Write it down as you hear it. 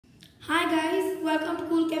Hi guys, welcome to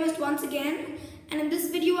Cool Chemist once again, and in this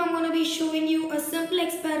video I'm going to be showing you a simple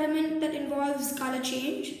experiment that involves color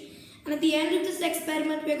change, and at the end of this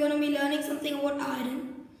experiment we're going to be learning something about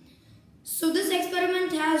iron. So this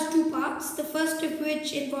experiment has two parts, the first of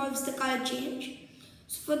which involves the color change.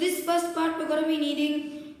 So for this first part we're going to be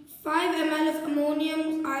needing 5 ml of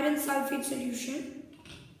ammonium iron sulphate solution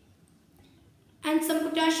and some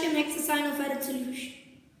potassium hexacyanoferrate solution.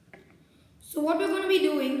 So what we're going to be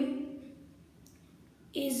doing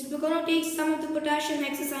is we're going to take some of the potassium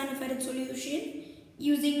hexacyanoferrate solution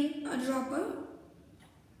using a dropper,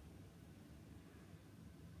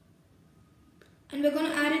 and we're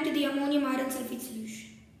going to add it to the ammonium iron sulphate solution.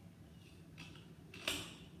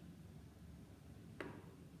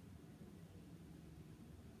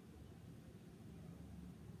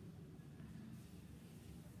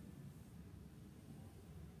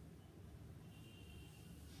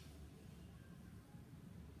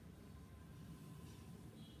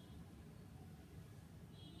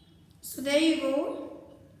 So there you go.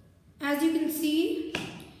 As you can see,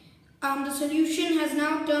 the solution has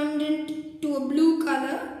now turned into a blue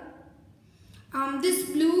color. This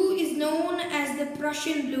blue is known as the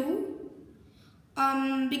Prussian blue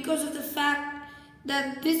because of the fact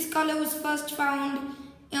that this color was first found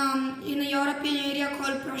in a European area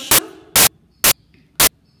called Prussia.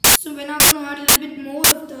 So we're now going to add a little bit more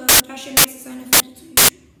of the potassium hexacyanoferrate solution.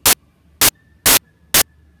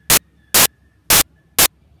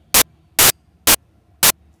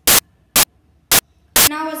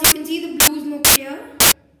 Now as you can see, the blue is more clear.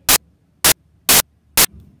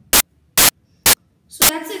 So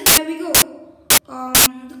that's it, there we go.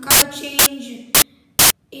 The color change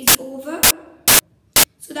is over.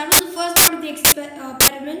 So that was the first part of the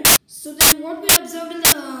experiment. So then what we observed in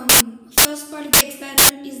the first part of the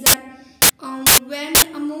experiment is that when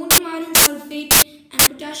ammonium iron sulphate and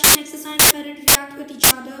potassium hexacyanoferrate react with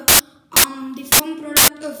each other, they form a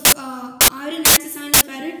product of iron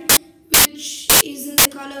hexacyanoferrate, which is in the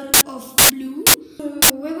color of blue. So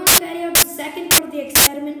we're going to carry out the second part of the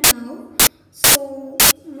experiment now. So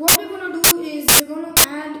what we're going to do is we're going to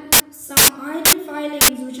add some iron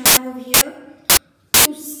filings, which I have over here,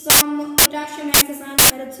 to some potassium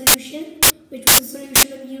hexacyanoferrate solution, which was the solution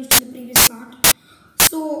that we used in the previous part.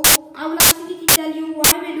 So I will actually tell you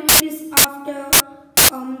why we're doing this after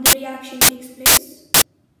the reaction takes place.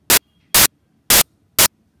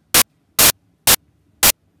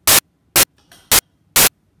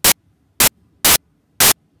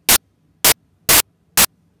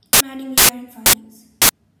 Adding the iron filings.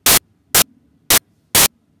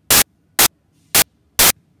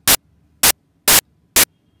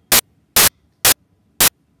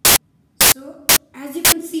 So as you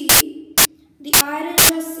can see, the iron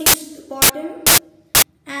just sinks to the bottom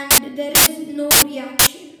and there is no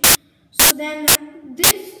reaction. So then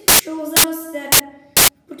this shows us that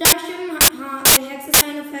potassium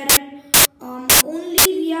hexacyanoferrate only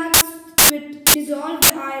reacts with dissolved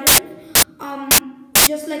iron,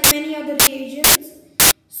 just like many other reagents.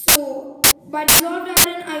 So by dissolved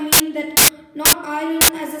iron I mean that not iron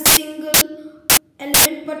as a single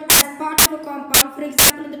element but as part of a compound. For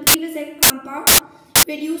example, in the previous compound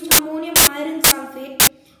we had used ammonium iron sulphate,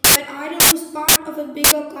 where iron was part of a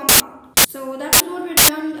bigger compound. So that's